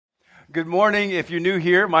Good morning. If you're new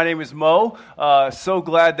here, my name is Mo. So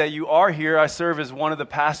glad that you are here. I serve as one of the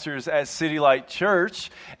pastors at City Light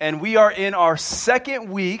Church, and we are in our second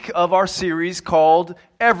week of our series called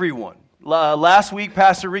Everyone. Last week,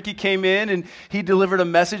 Pastor Ricky came in and he delivered a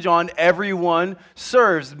message on everyone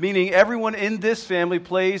serves, meaning everyone in this family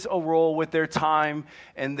plays a role with their time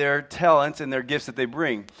and their talents and their gifts that they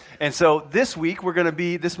bring. And so this morning, we're going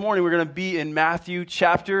to be in Matthew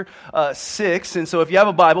chapter 6. And so if you have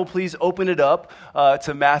a Bible, please open it up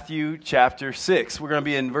to Matthew chapter 6. We're going to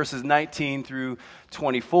be in verses 19 through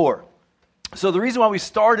 24. So the reason why we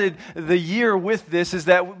started the year with this is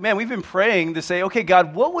that, we've been praying to say, okay,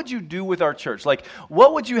 God, what would you do with our church? Like,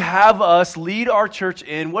 what would you have us lead our church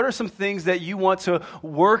in? What are some things that you want to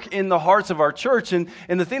work in the hearts of our church? And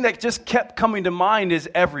the thing that just kept coming to mind is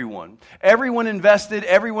everyone. Everyone invested,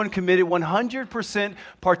 everyone committed, 100%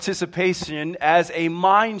 participation as a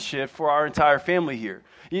mind shift for our entire family here.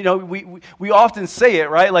 You know, we often say it,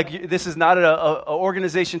 right? Like, this is not an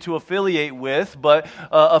organization to affiliate with, but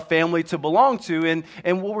a family to belong to.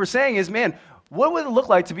 And what we're saying is, what would it look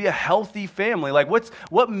like to be a healthy family? Like,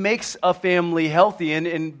 what makes a family healthy?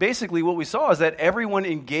 And basically what we saw is that everyone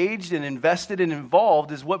engaged and invested and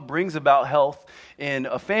involved is what brings about health in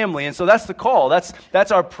a family. And so that's the call.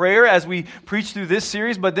 That's our prayer as we preach through this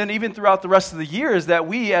series, but then even throughout the rest of the year is that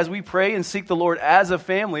as we pray and seek the Lord as a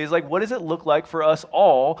family, is like, what does it look like for us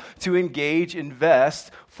all to engage,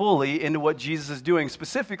 invest fully into what Jesus is doing,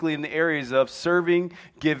 specifically in the areas of serving,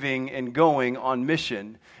 giving, and going on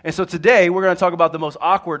mission. And so today, we're going to talk about the most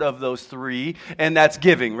awkward of those three, and that's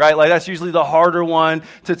giving, right? Like, that's usually the harder one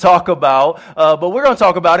to talk about, but we're going to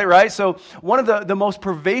talk about it, right? So one of the most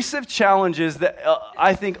pervasive challenges that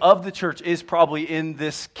I think of the church is probably in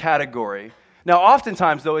this category. Now,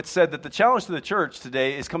 oftentimes, though, it's said that the challenge to the church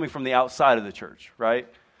today is coming from the outside of the church, right?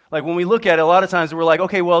 Like, when we look at it, a lot of times we're like,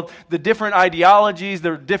 okay, well, the different ideologies,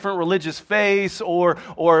 the different religious faiths, or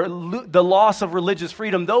the loss of religious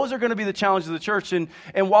freedom, those are going to be the challenges of the church. And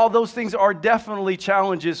while those things are definitely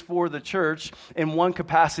challenges for the church in one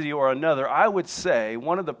capacity or another, I would say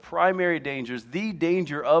one of the primary dangers, the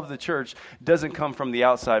danger of the church, doesn't come from the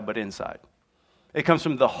outside but inside. It comes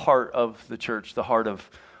from the heart of the church, the heart of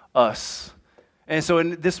us. And so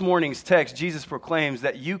in this morning's text, Jesus proclaims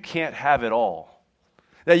that you can't have it all.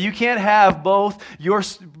 That you can't have both your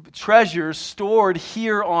treasures stored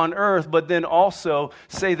here on earth, but then also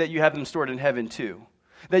say that you have them stored in heaven too.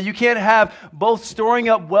 That you can't have both storing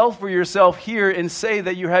up wealth for yourself here and say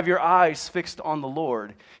that you have your eyes fixed on the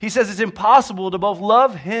Lord. He says it's impossible to both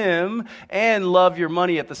love Him and love your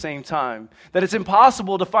money at the same time. That it's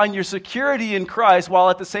impossible to find your security in Christ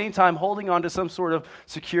while at the same time holding on to some sort of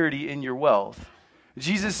security in your wealth.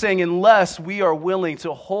 Jesus is saying, unless we are willing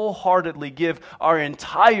to wholeheartedly give our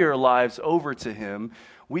entire lives over to Him,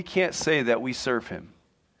 we can't say that we serve Him.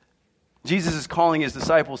 Jesus is calling His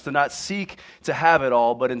disciples to not seek to have it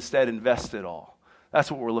all, but instead invest it all. That's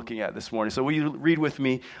what we're looking at this morning. So will you read with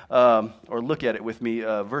me, or look at it with me,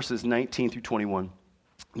 verses 19 through 21.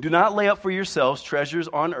 Do not lay up for yourselves treasures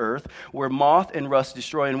on earth, where moth and rust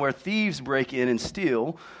destroy, and where thieves break in and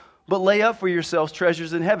steal. But lay up for yourselves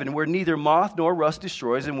treasures in heaven, where neither moth nor rust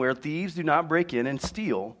destroys, and where thieves do not break in and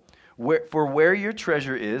steal. For where your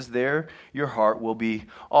treasure is, there your heart will be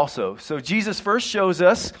also. So Jesus first shows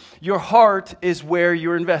us your heart is where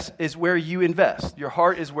you invest. Your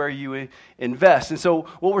heart is where you invest. And so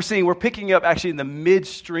what we're seeing, we're picking up actually in the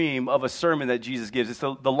midstream of a sermon that Jesus gives. It's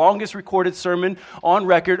the longest recorded sermon on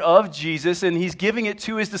record of Jesus, and He's giving it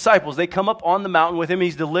to His disciples. They come up on the mountain with Him.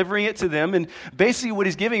 He's delivering it to them, and basically what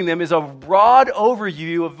He's giving them is a broad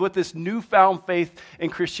overview of what this newfound faith in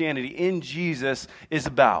Christianity in Jesus is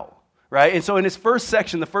about. Right? And so in his first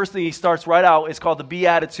section, the first thing he starts right out is called the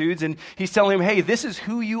Beatitudes. And he's telling them, hey, this is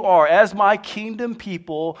who you are. As my kingdom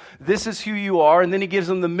people, this is who you are. And then he gives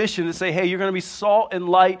them the mission to say, hey, you're going to be salt and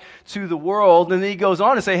light to the world. And then he goes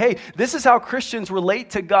on to say, hey, this is how Christians relate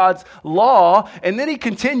to God's law. And then he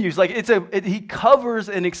continues, like he covers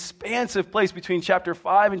an expansive place between chapter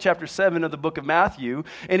 5 and chapter 7 of the book of Matthew.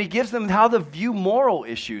 And he gives them how to view moral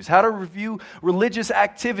issues, how to review religious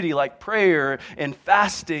activity like prayer and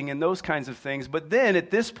fasting and those kinds of things. But then at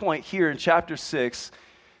this point here in chapter 6,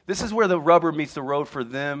 this is where the rubber meets the road for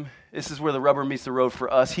them. This is where the rubber meets the road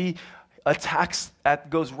for us. He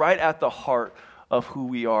goes right at the heart of who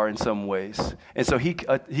we are in some ways. And so he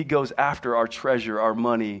goes after our treasure, our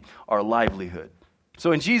money, our livelihood.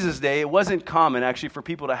 So in Jesus' day, it wasn't common actually for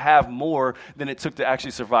people to have more than it took to actually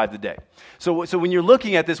survive the day. So when you're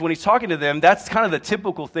looking at this, when he's talking to them, that's kind of the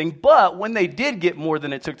typical thing. But when they did get more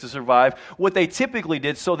than it took to survive, what they typically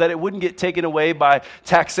did so that it wouldn't get taken away by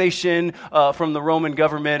taxation from the Roman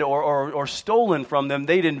government or stolen from them,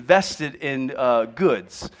 they'd invested in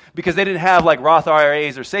goods because they didn't have like Roth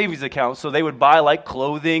IRAs or savings accounts. So they would buy like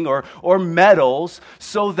clothing or metals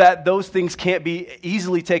so that those things can't be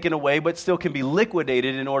easily taken away but still can be liquidated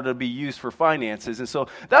in order to be used for finances. And so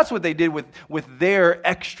that's what they did with their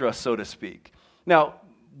extra, so to speak. Now,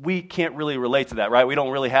 we can't really relate to that, right? We don't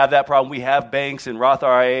really have that problem. We have banks and Roth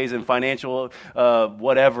IRAs and financial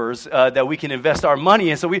whatevers that we can invest our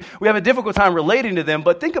money in. So we have a difficult time relating to them.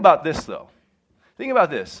 But think about this, though. Think about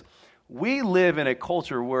this. We live in a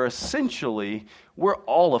culture where essentially we're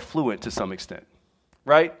all affluent to some extent,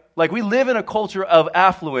 right? Like we live in a culture of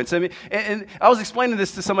affluence. I mean, and I was explaining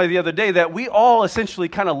this to somebody the other day that we all essentially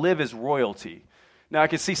kind of live as royalty. Now I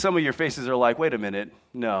can see some of your faces are like, wait a minute,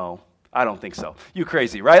 no, I don't think so. You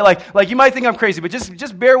crazy, right? Like you might think I'm crazy, but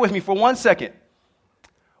just bear with me for 1 second.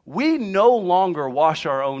 We no longer wash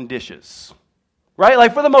our own dishes. Right?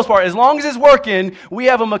 Like for the most part, as long as it's working, we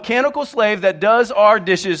have a mechanical slave that does our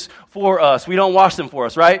dishes for us. We don't wash them for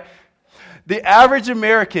us, right? The average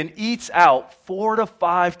American eats out 4 to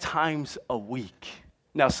 5 times a week.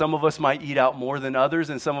 Now, some of us might eat out more than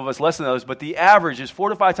others and some of us less than others, but the average is 4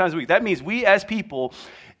 to 5 times a week. That means we as people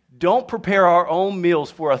don't prepare our own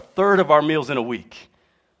meals for a third of our meals in a week.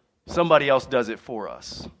 Somebody else does it for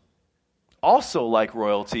us. Also, like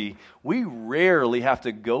royalty, we rarely have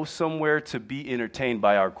to go somewhere to be entertained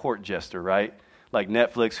by our court jester, right? Like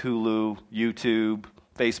Netflix, Hulu, YouTube,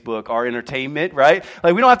 Facebook, our entertainment, right?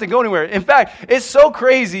 Like we don't have to go anywhere. In fact, it's so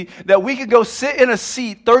crazy that we could go sit in a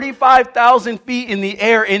seat 35,000 feet in the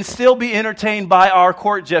air and still be entertained by our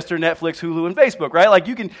court jester, Netflix, Hulu, and Facebook, right? Like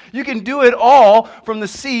you can do it all from the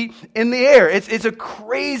seat in the air. It's a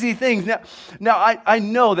crazy thing. Now I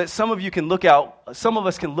know that some of us can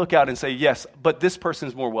look out and say, yes, but this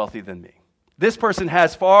person's more wealthy than me. This person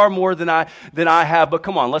has far more than I have, but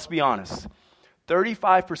come on, let's be honest.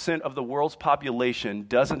 35% of the world's population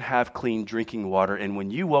doesn't have clean drinking water, and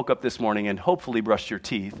when you woke up this morning and hopefully brushed your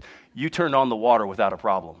teeth, you turned on the water without a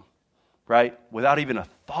problem, right? Without even a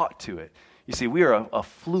thought to it. You see, we are an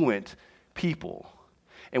affluent people.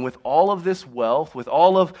 And with all of this wealth, with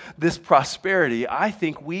all of this prosperity, I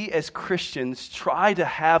think we as Christians try to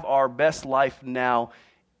have our best life now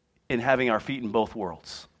in having our feet in both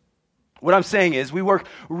worlds. What I'm saying is we work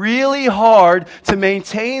really hard to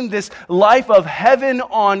maintain this life of heaven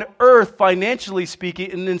on earth, financially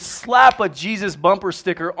speaking, and then slap a Jesus bumper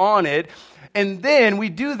sticker on it. And then we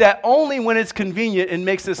do that only when it's convenient and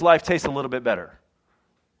makes this life taste a little bit better,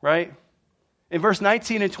 right? In verse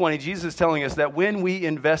 19 and 20, Jesus is telling us that when we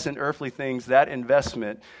invest in earthly things, that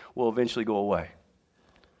investment will eventually go away.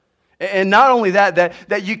 And not only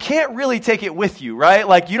that you can't really take it with you, right?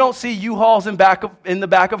 Like you don't see U-Hauls in the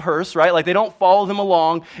back of hearse, right? Like they don't follow them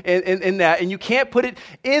along in that. And you can't put it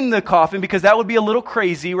in the coffin because that would be a little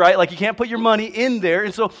crazy, right? Like you can't put your money in there.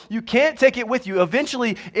 And so you can't take it with you.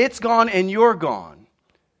 Eventually it's gone and you're gone.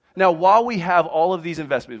 Now, while we have all of these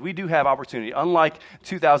investments, we do have opportunity. Unlike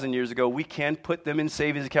 2,000 years ago, we can put them in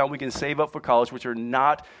savings account. We can save up for college, which are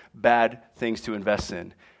not bad things to invest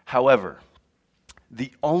in. However,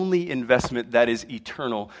 the only investment that is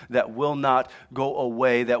eternal, that will not go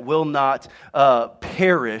away, that will not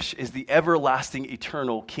perish, is the everlasting,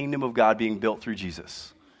 eternal kingdom of God being built through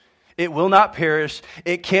Jesus. It will not perish.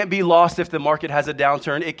 It can't be lost if the market has a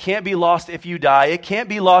downturn. It can't be lost if you die. It can't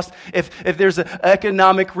be lost if there's an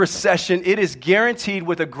economic recession. It is guaranteed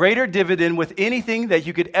with a greater dividend with anything that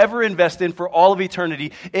you could ever invest in for all of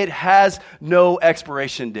eternity. It has no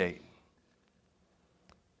expiration date.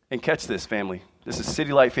 And catch this, family. This is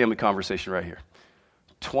City Light family conversation right here.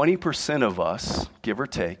 20% of us, give or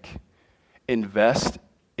take, invest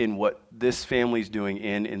in what this family is doing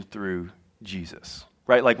in and through Jesus.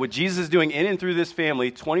 Right? Like what Jesus is doing in and through this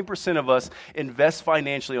family, 20% of us invest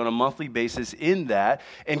financially on a monthly basis in that.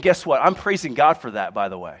 And guess what? I'm praising God for that, by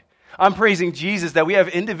the way. I'm praising Jesus that we have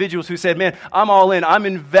individuals who said, man, I'm all in. I'm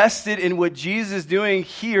invested in what Jesus is doing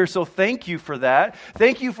here, so thank you for that.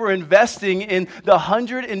 Thank you for investing in the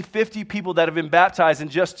 150 people that have been baptized in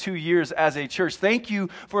just 2 years as a church. Thank you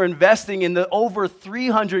for investing in the over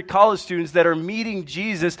 300 college students that are meeting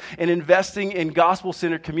Jesus and investing in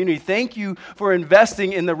gospel-centered community. Thank you for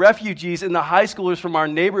investing in the refugees and the high schoolers from our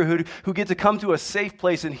neighborhood who get to come to a safe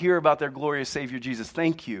place and hear about their glorious Savior, Jesus.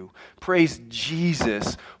 Thank you. Praise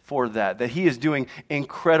Jesus for that he is doing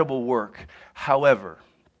incredible work. However,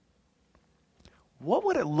 what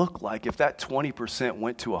would it look like if that 20%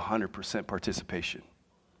 went to 100% participation?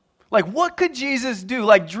 Like, what could Jesus do?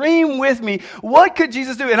 Like, dream with me. What could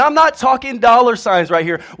Jesus do? And I'm not talking dollar signs right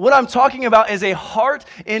here. What I'm talking about is a heart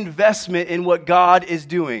investment in what God is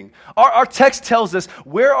doing. Our text tells us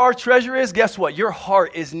where our treasure is, guess what? Your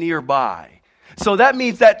heart is nearby. So that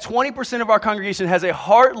means that 20% of our congregation has a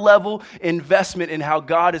heart level investment in how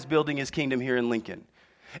God is building his kingdom here in Lincoln.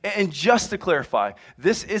 And just to clarify,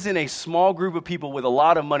 this isn't a small group of people with a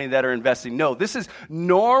lot of money that are investing. No, this is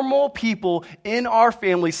normal people in our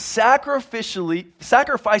family sacrificially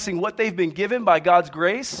sacrificing what they've been given by God's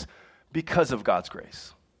grace because of God's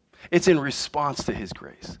grace. It's in response to his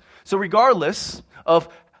grace. So regardless of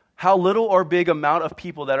how little or big amount of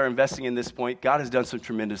people that are investing in this point, God has done some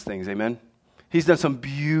tremendous things. Amen? He's done some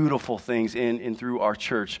beautiful things in and through our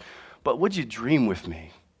church. But would you dream with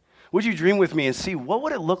me? Would you dream with me and see what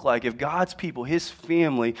would it look like if God's people, his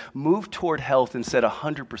family, moved toward health and said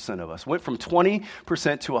 100% of us, went from 20%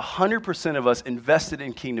 to 100% of us invested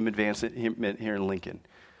in kingdom advancement here in Lincoln?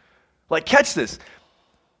 Like, catch this.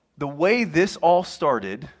 The way this all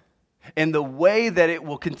started and the way that it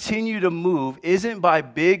will continue to move isn't by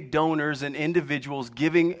big donors and individuals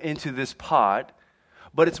giving into this pot,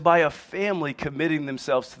 but it's by a family committing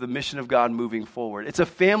themselves to the mission of God moving forward. It's a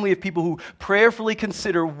family of people who prayerfully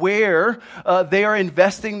consider where they are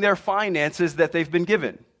investing their finances that they've been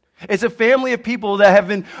given. It's a family of people that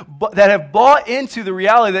have bought into the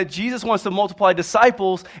reality that Jesus wants to multiply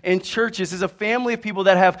disciples and churches. It's a family of people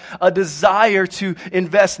that have a desire to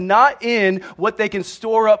invest not in what they can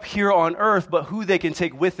store up here on earth, but who they can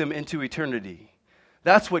take with them into eternity.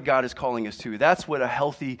 That's what God is calling us to. That's what a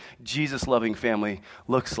healthy, Jesus-loving family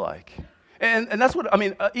looks like. And that's what,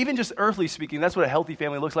 even just earthly speaking, that's what a healthy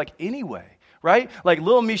family looks like anyway, right? Like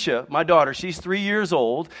little Misha, my daughter, she's 3 years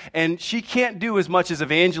old, and she can't do as much as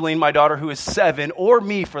Evangeline, my daughter, who is 7, or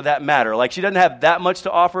me for that matter. Like, she doesn't have that much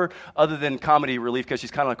to offer other than comedy relief because she's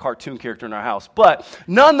kind of a cartoon character in our house. But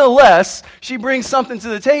nonetheless, she brings something to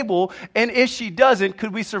the table, and if she doesn't,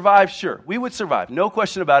 could we survive? Sure, we would survive. No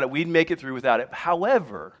question about it. We'd make it through without it.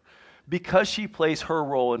 However, because she plays her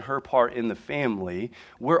role and her part in the family,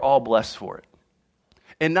 we're all blessed for it.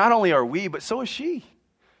 And not only are we, but so is she.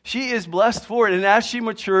 She is blessed for it. And as she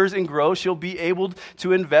matures and grows, she'll be able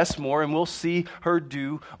to invest more, and we'll see her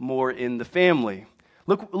do more in the family.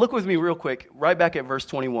 Look with me real quick, right back at verse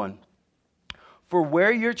 21. For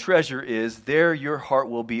where your treasure is, there your heart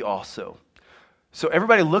will be also. So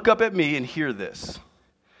everybody look up at me and hear this.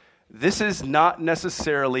 This is not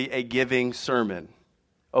necessarily a giving sermon.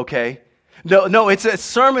 Okay? No, it's a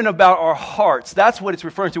sermon about our hearts. That's what it's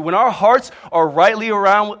referring to. When our hearts are rightly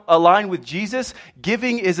aligned with Jesus,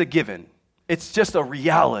 giving is a given. It's just a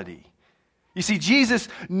reality. You see, Jesus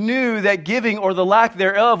knew that giving or the lack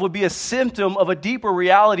thereof would be a symptom of a deeper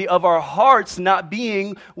reality of our hearts not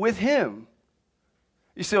being with him.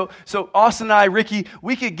 So Austin and I, Ricky,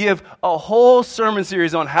 we could give a whole sermon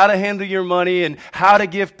series on how to handle your money and how to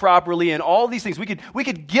give properly and all these things. We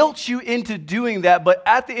could guilt you into doing that, but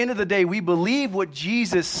at the end of the day, we believe what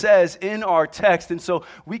Jesus says in our text, and so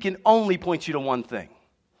we can only point you to one thing.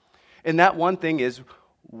 And that one thing is,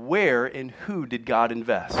 where and who did God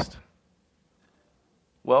invest?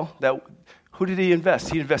 Well, who did he invest?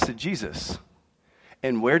 He invested Jesus.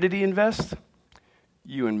 And where did he invest?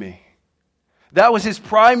 You and me. That was his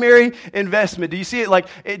primary investment. Do you see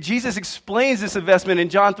it? Jesus explains this investment in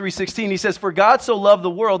John 3:16. He says, for God so loved the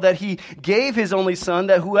world that he gave his only son,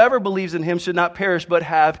 that whoever believes in him should not perish but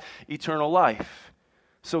have eternal life.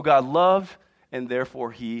 So God loved, and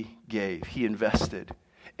therefore he gave. He invested.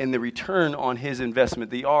 And the return on his investment,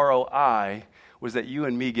 the ROI, was that you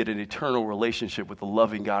and me get an eternal relationship with the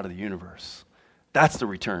loving God of the universe. That's the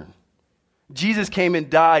return. Jesus came and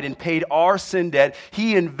died and paid our sin debt.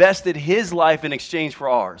 He invested his life in exchange for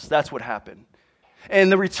ours. That's what happened.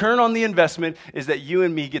 And the return on the investment is that you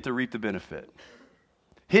and me get to reap the benefit.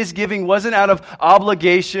 His giving wasn't out of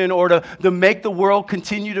obligation or to make the world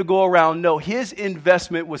continue to go around. No, his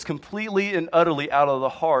investment was completely and utterly out of the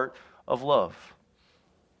heart of love.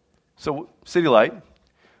 So, City Light,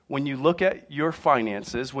 when you look at your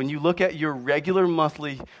finances, when you look at your regular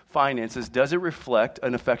monthly finances, does it reflect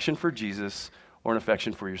an affection for Jesus or an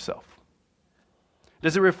affection for yourself?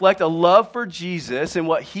 Does it reflect a love for Jesus and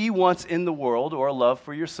what he wants in the world, or a love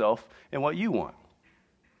for yourself and what you want?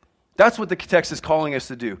 That's what the text is calling us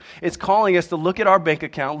to do. It's calling us to look at our bank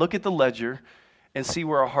account, look at the ledger, and see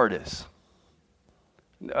where our heart is.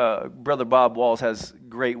 Brother Bob Walls has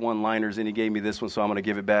great one-liners, and he gave me this one, so I'm going to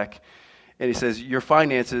give it back. And he says, your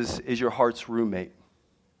finances is your heart's roommate.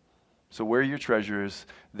 So where your treasure is,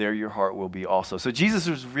 there your heart will be also. So Jesus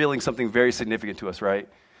is revealing something very significant to us, right?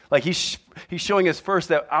 Like he's showing us first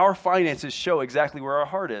that our finances show exactly where our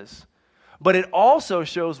heart is. But it also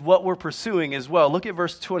shows what we're pursuing as well. Look at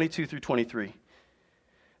verse 22 through 23.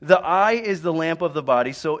 The eye is the lamp of the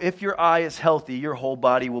body, so if your eye is healthy, your whole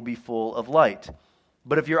body will be full of light.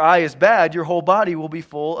 But if your eye is bad, your whole body will be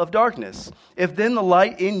full of darkness. If then the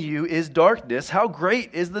light in you is darkness, how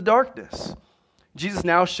great is the darkness? Jesus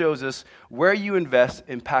now shows us where you invest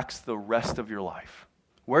impacts the rest of your life.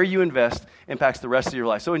 Where you invest impacts the rest of your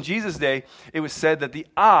life. So in Jesus' day, it was said that the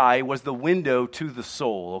eye was the window to the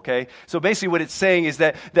soul, okay? So basically what it's saying is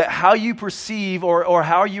that how you perceive or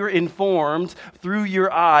how you're informed through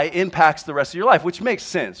your eye impacts the rest of your life, which makes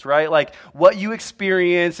sense, right? Like what you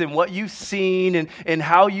experience and what you've seen and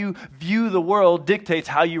how you view the world dictates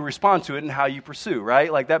how you respond to it and how you pursue,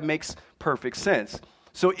 right? Like that makes perfect sense.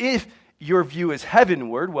 So if your view is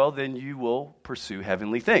heavenward, well, then you will pursue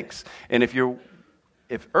heavenly things. And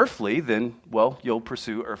if earthly, then, well, you'll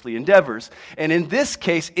pursue earthly endeavors. And in this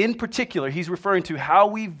case, in particular, he's referring to how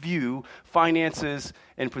we view finances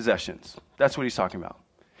and possessions. That's what he's talking about.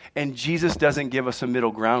 And Jesus doesn't give us a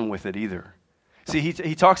middle ground with it either. See, he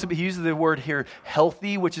uses the word here,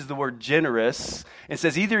 healthy, which is the word generous, and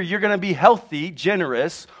says either you're going to be healthy,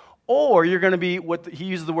 generous, or you're going to be, he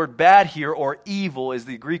uses the word bad here, or evil is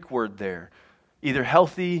the Greek word there. Either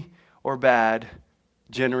healthy or bad,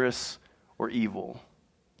 generous or evil.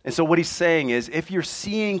 And so what he's saying is, if you're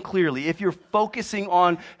seeing clearly, if you're focusing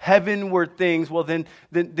on heavenward things, well, then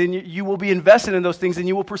you will be invested in those things and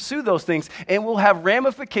you will pursue those things and will have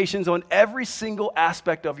ramifications on every single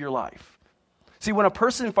aspect of your life. See, when a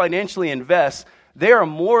person financially invests, they are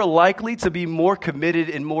more likely to be more committed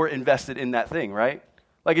and more invested in that thing, right?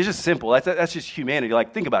 Like, it's just simple. That's just humanity.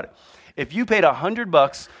 Like, think about it. If you paid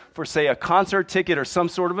 $100 for, say, a concert ticket or some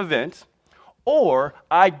sort of event, or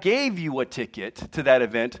I gave you a ticket to that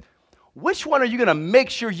event, which one are you going to make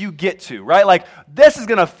sure you get to, right? Like, this is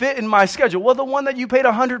going to fit in my schedule. Well, the one that you paid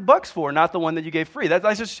 $100 for, not the one that you gave free.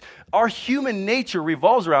 That's just, our human nature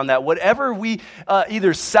revolves around that. Whatever we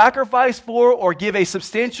either sacrifice for or give a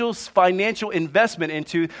substantial financial investment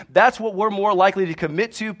into, that's what we're more likely to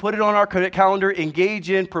commit to, put it on our calendar,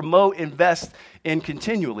 engage in, promote, invest in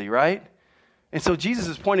continually, right? And so Jesus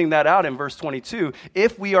is pointing that out in verse 22.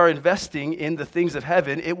 If we are investing in the things of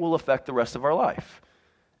heaven, it will affect the rest of our life.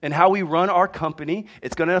 And how we run our company,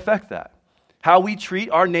 it's going to affect that. How we treat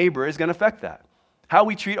our neighbor is going to affect that. How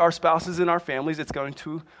we treat our spouses and our families, it's going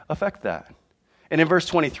to affect that. And in verse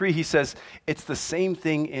 23, he says, it's the same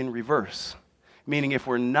thing in reverse. Meaning if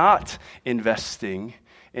we're not investing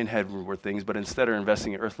in heavenward things, but instead are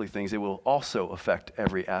investing in earthly things, it will also affect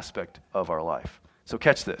every aspect of our life. So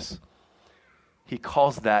catch this. He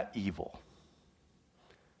calls that evil.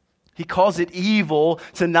 He calls it evil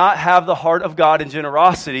to not have the heart of God in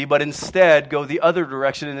generosity, but instead go the other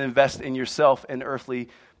direction and invest in yourself and earthly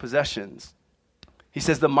possessions. He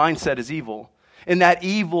says the mindset is evil, and that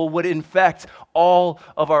evil would infect all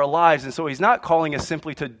of our lives. And so he's not calling us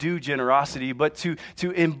simply to do generosity, but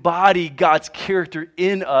to embody God's character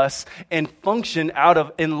in us and function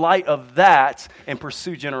in light of that and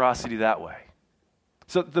pursue generosity that way.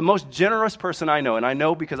 So the most generous person I know, and I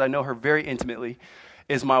know because I know her very intimately,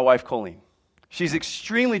 is my wife, Colleen. She's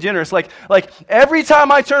extremely generous. Like every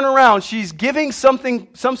time I turn around, she's giving some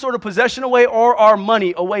sort of possession away or our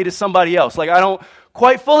money away to somebody else. Like, I don't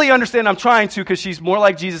quite fully understand. I'm trying to, because she's more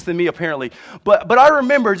like Jesus than me, apparently. But I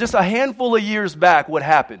remember just a handful of years back what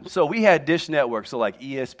happened. So we had Dish Network. So like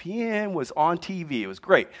ESPN was on TV. It was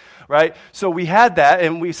great, right? So we had that,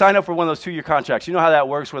 and we signed up for one of those 2-year contracts. You know how that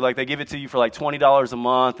works, where like they give it to you for like $20 a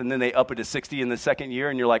month, and then they up it to $60 in the second year,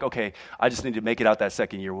 and you're like, okay, I just need to make it out that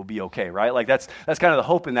second year. We'll be okay, right? Like that's kind of the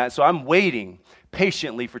hope in that. So I'm waiting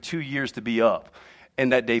patiently for 2 years to be up,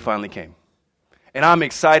 and that day finally came. And I'm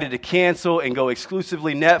excited to cancel and go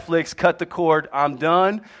exclusively Netflix, cut the cord, I'm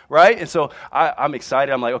done, right? And so I'm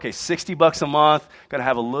excited. I'm like, okay, $60 a month, going to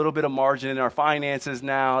have a little bit of margin in our finances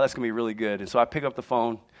now. That's going to be really good. And so I pick up the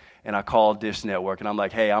phone, and I call Dish Network, and I'm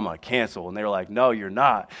like, hey, I'm going to cancel. And they were like, no, you're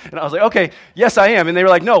not. And I was like, okay, yes, I am. And they were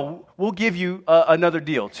like, no, we'll give you another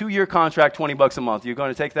deal, 2-year contract, $20 a month. You're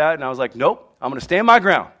going to take that? And I was like, nope, I'm going to stand my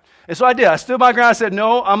ground. And so I did. I stood my ground. I said,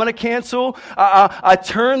 no, I'm going to cancel. I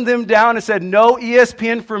turned them down and said, no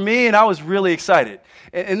ESPN for me, and I was really excited.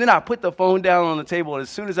 And then I put the phone down on the table, and as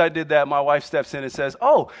soon as I did that, my wife steps in and says,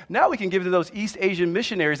 oh, now we can give to those East Asian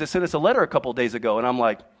missionaries that sent us a letter a couple days ago. And I'm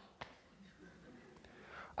like,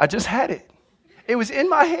 I just had it. It was in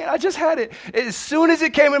my hand. I just had it. As soon as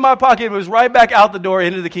it came in my pocket, it was right back out the door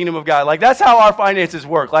into the kingdom of God. Like, that's how our finances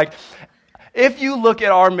work. Like, If you look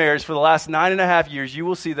at our marriage for the last 9.5 years, you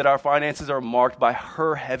will see that our finances are marked by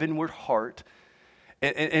her heavenward heart.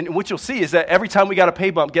 And what you'll see is that every time we got a pay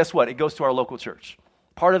bump, guess what? It goes to our local church.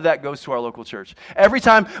 Part of that goes to our local church. Every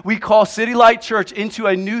time we call City Light Church into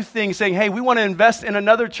a new thing, saying, hey, we want to invest in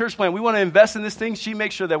another church plant, we want to invest in this thing, she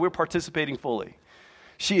makes sure that we're participating fully.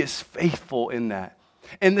 She is faithful in that.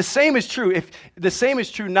 And the same is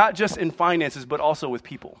true not just in finances, but also with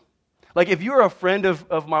people. Like if you're a friend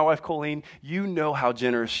of my wife, Colleen, you know how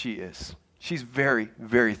generous she is. She's very,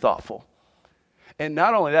 very thoughtful. And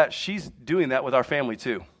not only that, she's doing that with our family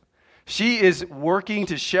too. She is working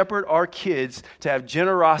to shepherd our kids to have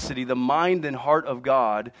generosity, the mind and heart of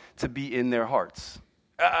God, to be in their hearts.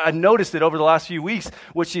 I noticed it over the last few weeks.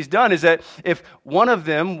 What she's done is that if one of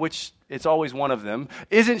them, which it's always one of them,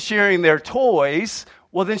 isn't sharing their toys,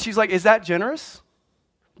 well then she's like, is that generous?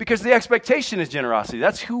 Because the expectation is generosity.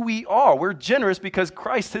 That's who we are. We're generous because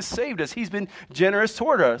Christ has saved us. He's been generous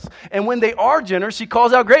toward us. And when they are generous, she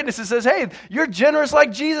calls out greatness and says, hey, you're generous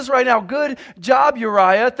like Jesus right now. Good job,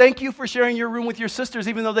 Uriah. Thank you for sharing your room with your sisters,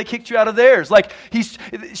 even though they kicked you out of theirs. Like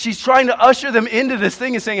she's trying to usher them into this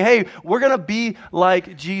thing and saying, hey, we're going to be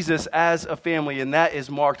like Jesus as a family. And that is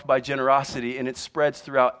marked by generosity, and it spreads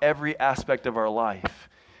throughout every aspect of our life.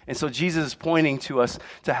 And so Jesus is pointing to us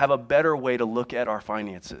to have a better way to look at our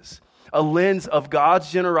finances. A lens of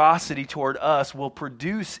God's generosity toward us will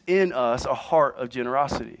produce in us a heart of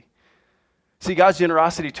generosity. See, God's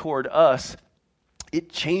generosity toward us,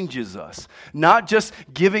 it changes us. Not just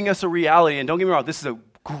giving us a reality, and don't get me wrong, this is a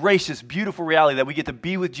gracious, beautiful reality that we get to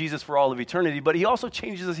be with Jesus for all of eternity, but he also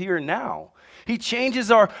changes us here and now. He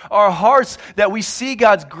changes our hearts that we see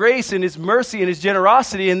God's grace and his mercy and his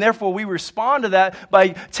generosity, and therefore we respond to that by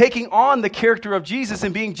taking on the character of Jesus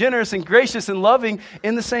and being generous and gracious and loving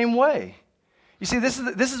in the same way. You see, this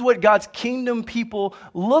is what God's kingdom people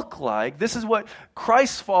look like. This is what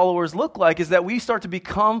Christ's followers look like, is that we start to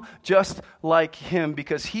become just like him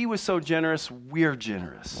because he was so generous, we're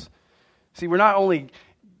generous. See, we're not only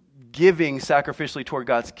giving sacrificially toward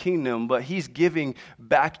God's kingdom, but he's giving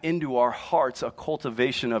back into our hearts a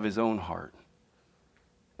cultivation of his own heart.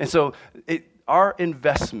 And so our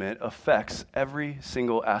investment affects every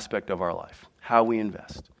single aspect of our life, how we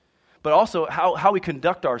invest. But also how we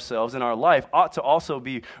conduct ourselves in our life ought to also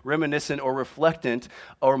be reminiscent or reflectant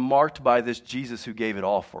or marked by this Jesus who gave it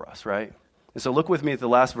all for us, right? And so look with me at the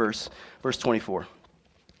last verse, verse 24.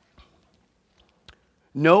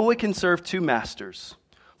 No one can serve two masters.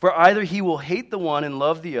 For either he will hate the one and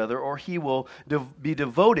love the other, or he will be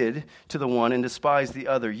devoted to the one and despise the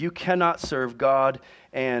other. You cannot serve God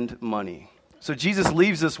and money. So Jesus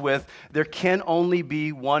leaves us with, there can only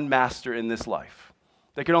be one master in this life.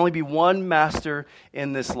 There can only be one master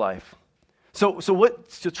in this life. So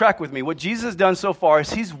to track with me, what Jesus has done so far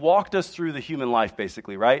is he's walked us through the human life,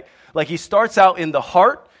 basically, right? Like he starts out in the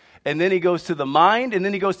heart, and then he goes to the mind, and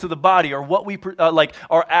then he goes to the body, or what we, like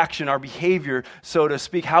our action, our behavior, so to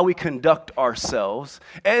speak, how we conduct ourselves.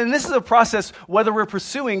 And this is a process whether we're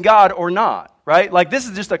pursuing God or not, right? Like this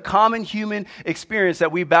is just a common human experience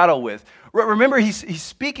that we battle with. Remember, he's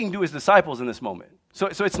speaking to his disciples in this moment. So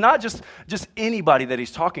it's not just anybody that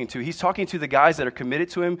he's talking to. He's talking to the guys that are committed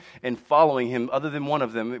to him and following him, other than one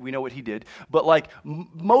of them. We know what he did. But like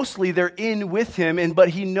mostly they're in with him, but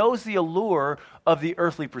he knows the allure of the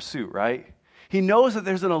earthly pursuit, right? He knows that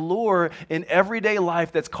there's an allure in everyday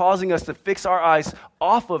life that's causing us to fix our eyes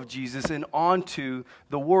off of Jesus and onto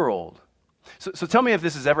the world. So tell me if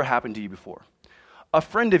this has ever happened to you before. A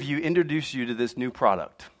friend of you introduced you to this new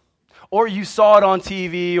product. Or you saw it on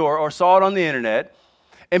TV or saw it on the internet.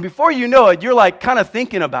 And before you know it, you're like kind of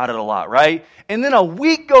thinking about it a lot, right? And then a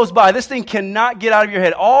week goes by. This thing cannot get out of your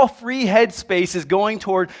head. All free head space is going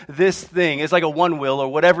toward this thing. It's like a one wheel or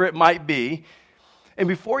whatever it might be. And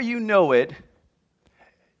before you know it,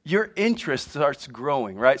 your interest starts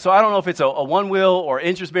growing, right? So I don't know if it's a one wheel or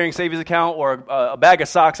interest-bearing savings account or a bag of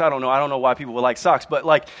socks. I don't know why people would like socks. But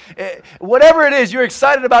like whatever it is, you're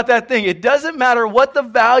excited about that thing. It doesn't matter what the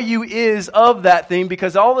value is of that thing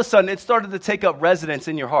because all of a sudden it started to take up residence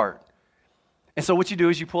in your heart. And so what you do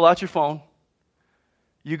is you pull out your phone,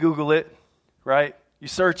 you Google it, right? You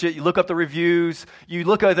search it, you look up the reviews, you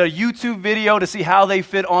look at a YouTube video to see how they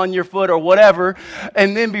fit on your foot or whatever,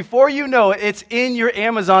 and then before you know it, it's in your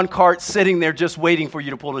Amazon cart sitting there just waiting for you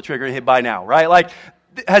to pull the trigger and hit buy now, right? Like,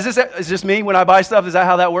 is this me when I buy stuff? Is that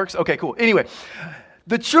how that works? Okay, cool. Anyway,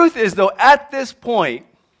 the truth is though, at this point,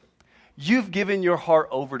 you've given your heart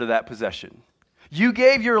over to that possession. You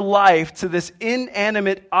gave your life to this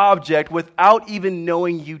inanimate object without even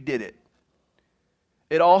knowing you did it.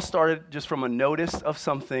 It all started just from a notice of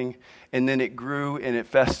something, and then it grew and it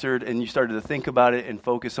festered, and you started to think about it and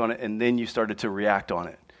focus on it, and then you started to react on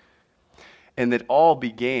it. And it all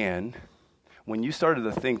began when you started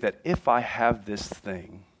to think that if I have this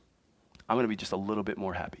thing, I'm going to be just a little bit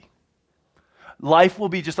more happy. Life will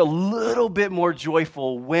be just a little bit more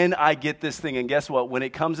joyful when I get this thing. And guess what? When it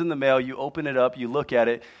comes in the mail, you open it up, you look at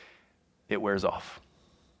it, it wears off.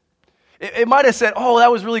 It might have said, oh,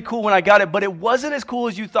 that was really cool when I got it, but it wasn't as cool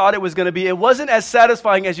as you thought it was going to be. It wasn't as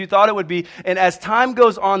satisfying as you thought it would be. And as time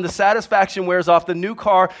goes on, the satisfaction wears off. The new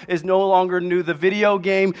car is no longer new. The video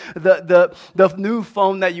game, the new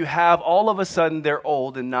phone that you have, all of a sudden they're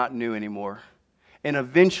old and not new anymore. And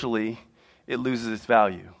eventually it loses its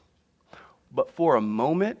value. But for a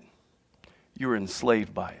moment, you're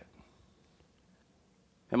enslaved by it.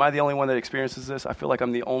 Am I the only one that experiences this? I feel like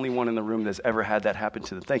I'm the only one in the room that's ever had that happen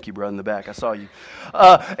to them. Thank you, bro, in the back. I saw you.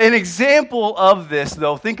 An example of this,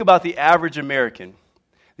 though, think about the average American.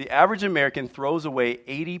 The average American throws away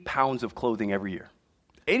 80 pounds of clothing every year.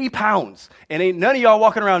 80 pounds. And ain't none of y'all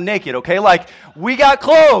walking around naked, okay? Like, we got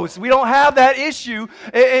clothes. We don't have that issue.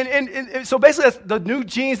 And so basically, that's the new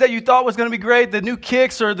jeans that you thought was going to be great, the new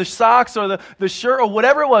kicks or the socks or the shirt or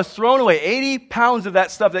whatever it was, thrown away. 80 pounds of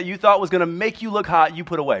that stuff that you thought was going to make you look hot, you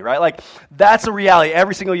put away, right? Like, that's a reality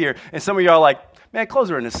every single year. And some of y'all are like, man,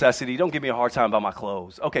 clothes are a necessity. Don't give me a hard time about my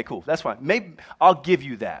clothes. Okay, cool. That's fine. Maybe I'll give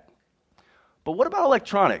you that. But what about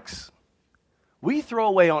electronics? We throw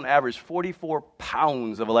away on average 44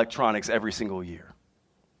 pounds of electronics every single year.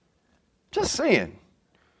 Just saying.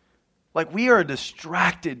 Like, we are a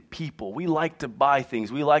distracted people. We like to buy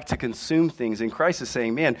things. We like to consume things. And Christ is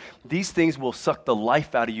saying, man, these things will suck the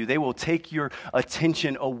life out of you. They will take your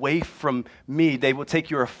attention away from me. They will take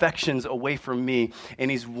your affections away from me. And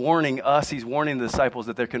he's warning us, he's warning the disciples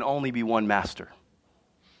that there can only be one master.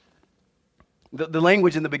 The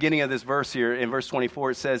language in the beginning of this verse here, in verse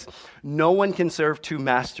 24, it says, no one can serve two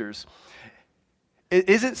masters. It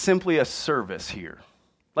isn't simply a service here.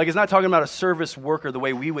 Like, it's not talking about a service worker the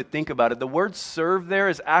way we would think about it. The word serve there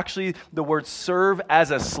is actually the word serve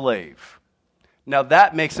as a slave. Now,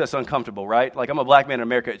 that makes us uncomfortable, right? Like, I'm a black man in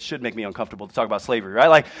America. It should make me uncomfortable to talk about slavery,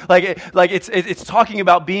 right? It's talking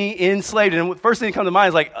about being enslaved. And the first thing that comes to mind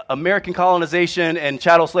is, like, American colonization and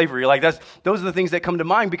chattel slavery. Like, those are the things that come to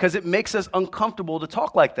mind because it makes us uncomfortable to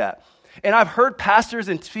talk like that. And I've heard pastors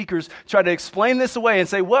and speakers try to explain this away and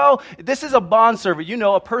say, well, this is a bondservant,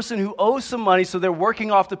 a person who owes some money, so they're working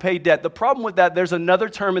off to pay debt. The problem with that, there's another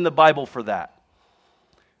term in the Bible for that.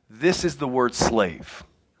 This is the word slave,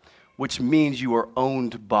 which means you are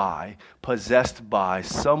owned by, possessed by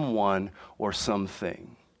someone or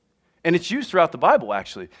something. And it's used throughout the Bible,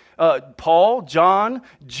 actually. Paul, John,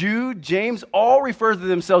 Jude, James all refer to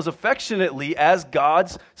themselves affectionately as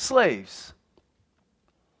God's slaves.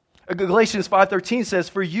 Galatians 5:13 says,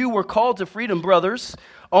 for you were called to freedom, brothers.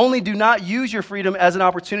 Only do not use your freedom as an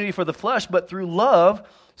opportunity for the flesh, but through love,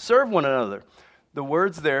 serve one another. The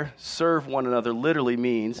words there, serve one another, literally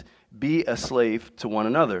means be a slave to one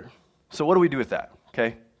another. So what do we do with that?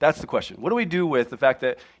 Okay, that's the question. What do we do with the fact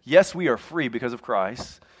that, yes, we are free because of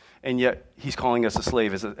Christ, and yet he's calling us a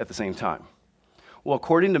slave at the same time? Well,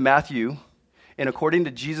 according to Matthew, and according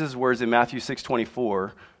to Jesus' words in Matthew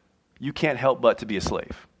 6:24, you can't help but to be a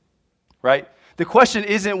slave, right? The question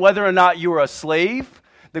isn't whether or not you are a slave.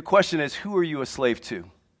 The question is, who are you a slave to?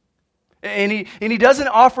 And he doesn't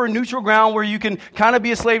offer neutral ground where you can kind of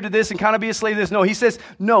be a slave to this and kind of be a slave to this. No, he says,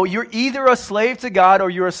 no, you're either a slave to God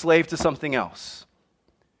or you're a slave to something else.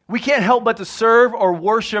 We can't help but to serve or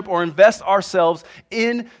worship or invest ourselves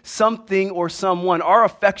in something or someone. Our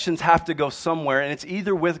affections have to go somewhere, and it's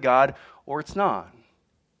either with God or it's not.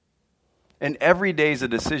 And every day is a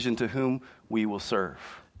decision to whom we will serve,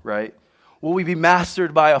 right? Will we be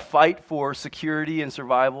mastered by a fight for security and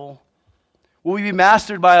survival? Will we be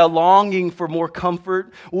mastered by a longing for more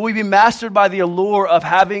comfort? Will we be mastered by the allure of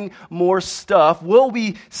having more stuff? Will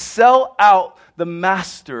we sell out the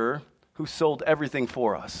master who sold everything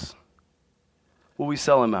for us? Will we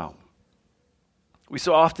sell him out? We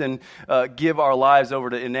so often give our lives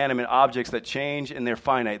over to inanimate objects that change and they're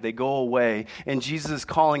finite. They go away. And Jesus is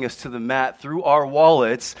calling us to the mat through our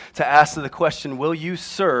wallets to ask the question, will you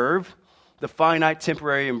serve the finite,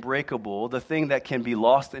 temporary, and breakable, the thing that can be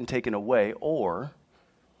lost and taken away, or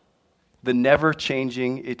the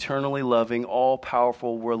never-changing, eternally loving,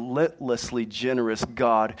 all-powerful, relentlessly generous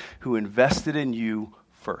God who invested in you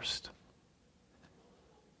first?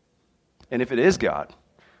 And if it is God,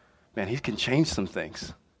 man, he can change some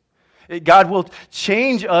things. God will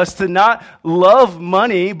change us to not love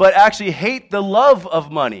money, but actually hate the love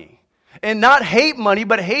of money. And not hate money,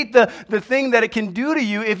 but hate the thing that it can do to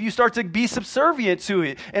you if you start to be subservient to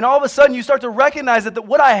it. And all of a sudden you start to recognize that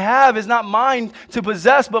what I have is not mine to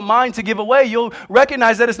possess, but mine to give away. You'll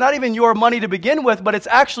recognize that it's not even your money to begin with, but it's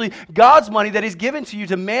actually God's money that He's given to you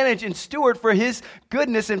to manage and steward for His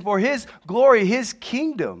goodness and for His glory, His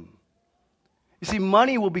kingdom. You see,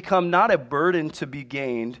 money will become not a burden to be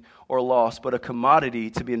gained or lost, but a commodity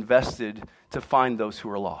to be invested to find those who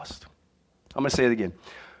are lost. I'm going to say it again.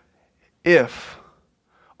 If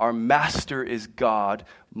our master is God,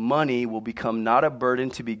 money will become not a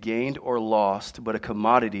burden to be gained or lost, but a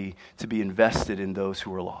commodity to be invested in those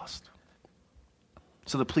who are lost.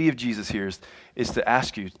 So the plea of Jesus here is to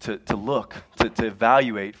ask you to look, to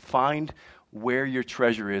evaluate, find where your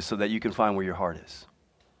treasure is so that you can find where your heart is.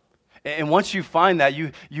 And once you find that,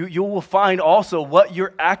 you will find also what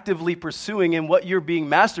you're actively pursuing and what you're being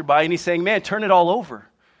mastered by. And He's saying, man, turn it all over.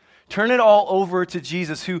 Turn it all over to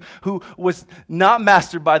Jesus, who was not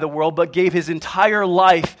mastered by the world, but gave His entire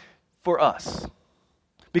life for us.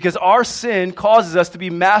 Because our sin causes us to be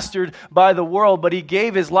mastered by the world, but He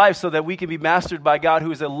gave His life so that we can be mastered by God,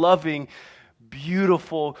 who is a loving,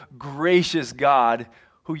 beautiful, gracious God,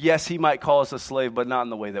 who, yes, He might call us a slave, but not in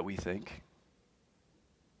the way that we think.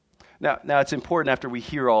 Now it's important after we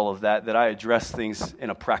hear all of that I address things in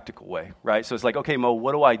a practical way, right? So it's like, okay, Mo,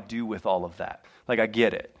 what do I do with all of that? Like, I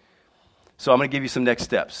get it. So I'm going to give you some next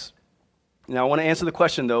steps. Now I want to answer the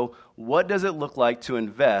question, though, what does it look like to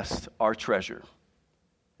invest our treasure?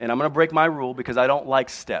 And I'm going to break my rule because I don't like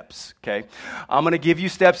steps, okay? I'm going to give you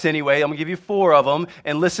steps anyway. I'm going to give you 4 of them.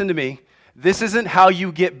 And listen to me. This isn't how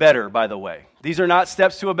you get better, by the way. These are not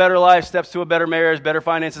steps to a better life, steps to a better marriage, better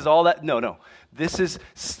finances, all that. No. This is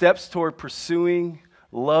steps toward pursuing,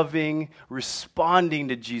 loving, responding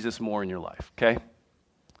to Jesus more in your life, okay?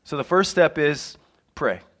 So the first step is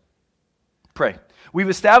pray. Pray. We've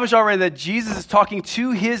established already that Jesus is talking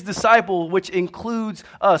to His disciple, which includes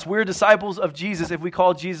us. We're disciples of Jesus if we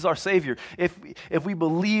call Jesus our Savior, if we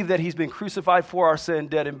believe that He's been crucified for our sin,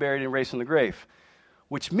 dead and buried and raised from the grave,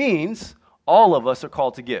 which means all of us are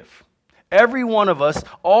called to give. Every one of us,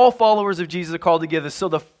 all followers of Jesus are called to give this. So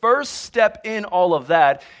the first step in all of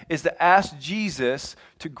that is to ask Jesus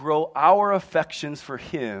to grow our affections for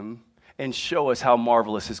Him and show us how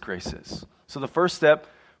marvelous His grace is. So the first step,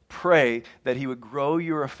 pray that He would grow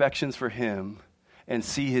your affections for Him and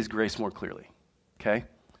see His grace more clearly. Okay?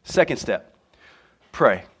 Second step,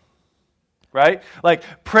 pray. Right? Like,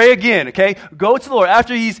 pray again, okay? Go to the Lord.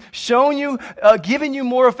 After He's shown you, given you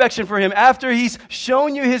more affection for Him, after He's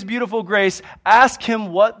shown you His beautiful grace, ask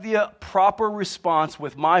Him what the proper response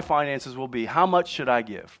with my finances will be. How much should I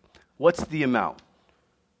give? What's the amount?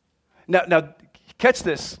 Now, catch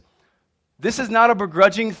this. This is not a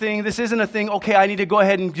begrudging thing. This isn't a thing, okay, I need to go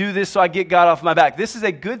ahead and do this so I get God off my back. This is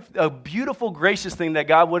a beautiful, gracious thing that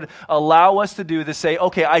God would allow us to do, to say,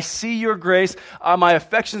 okay, I see your grace, my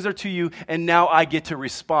affections are to you, and now I get to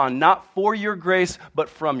respond, not for your grace, but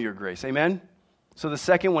from your grace. Amen? So the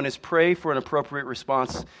second one is pray for an appropriate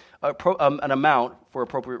response, an amount for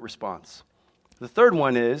appropriate response. The third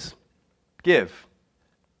one is give.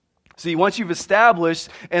 See, once you've established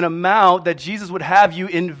an amount that Jesus would have you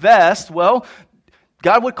invest, well,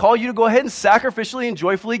 God would call you to go ahead and sacrificially and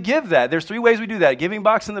joyfully give that. There's 3 ways we do that. Giving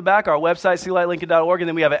box in the back, our website, citylightlincoln.org, and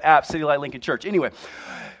then we have an app, City Light Lincoln Church. Anyway,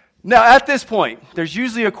 now at this point, there's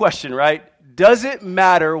usually a question, right? Does it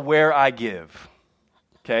matter where I give?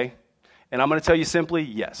 Okay? And I'm going to tell you simply,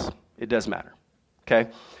 yes, it does matter. Okay?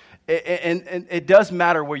 And it does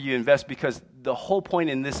matter where you invest, because the whole point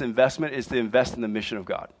in this investment is to invest in the mission of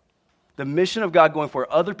God. The mission of God going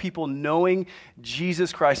for other people knowing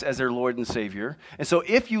Jesus Christ as their Lord and Savior. And so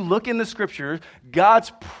if you look in the Scripture,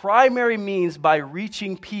 God's primary means by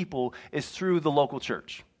reaching people is through the local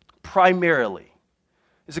church. Primarily.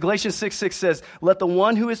 As Galatians 6:6 says, let the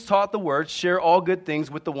one who is taught the word share all good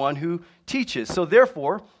things with the one who teaches. So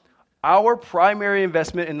therefore, our primary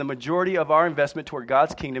investment and the majority of our investment toward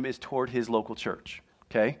God's kingdom is toward His local church.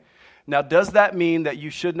 Okay? Now, does that mean that you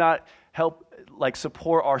should not help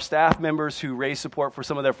support our staff members who raise support for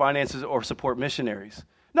some of their finances or support missionaries?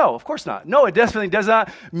 No, of course not. No, it definitely does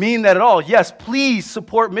not mean that at all. Yes, please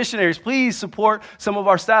support missionaries. Please support some of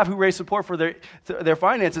our staff who raise support for their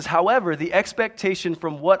finances. However, the expectation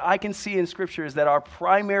from what I can see in Scripture is that our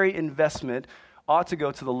primary investment ought to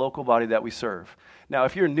go to the local body that we serve. Now,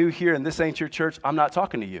 if you're new here and this ain't your church, I'm not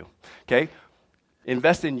talking to you, okay?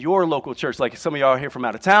 Invest in your local church, like some of y'all are here from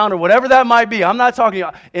out of town or whatever that might be. I'm not talking,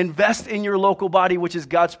 invest in your local body, which is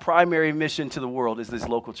God's primary mission to the world, is this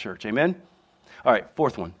local church. Amen? All right,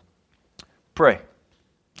 fourth one. Pray.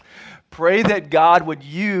 Pray that God would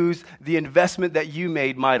use the investment that you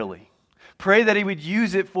made mightily. Pray that he would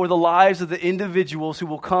use it for the lives of the individuals who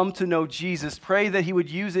will come to know Jesus. Pray that he would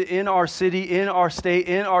use it in our city, in our state,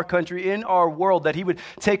 in our country, in our world, that he would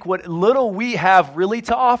take what little we have really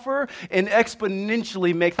to offer and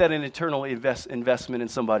exponentially make that an eternal investment in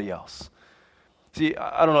somebody else. See,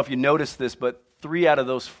 I don't know if you noticed this, but 3 out of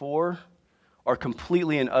those 4 are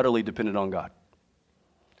completely and utterly dependent on God.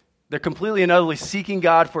 They're completely and utterly seeking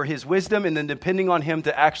God for his wisdom and then depending on him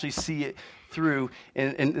to actually see it through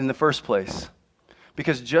in the first place.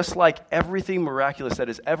 Because just like everything miraculous that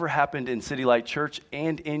has ever happened in City Light Church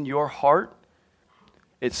and in your heart,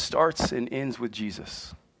 it starts and ends with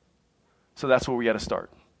Jesus. So that's where we got to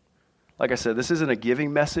start. Like I said, this isn't a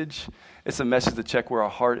giving message. It's a message to check where our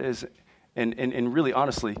heart is and really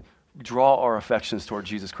honestly draw our affections toward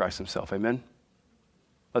Jesus Christ himself. Amen?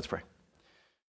 Let's pray.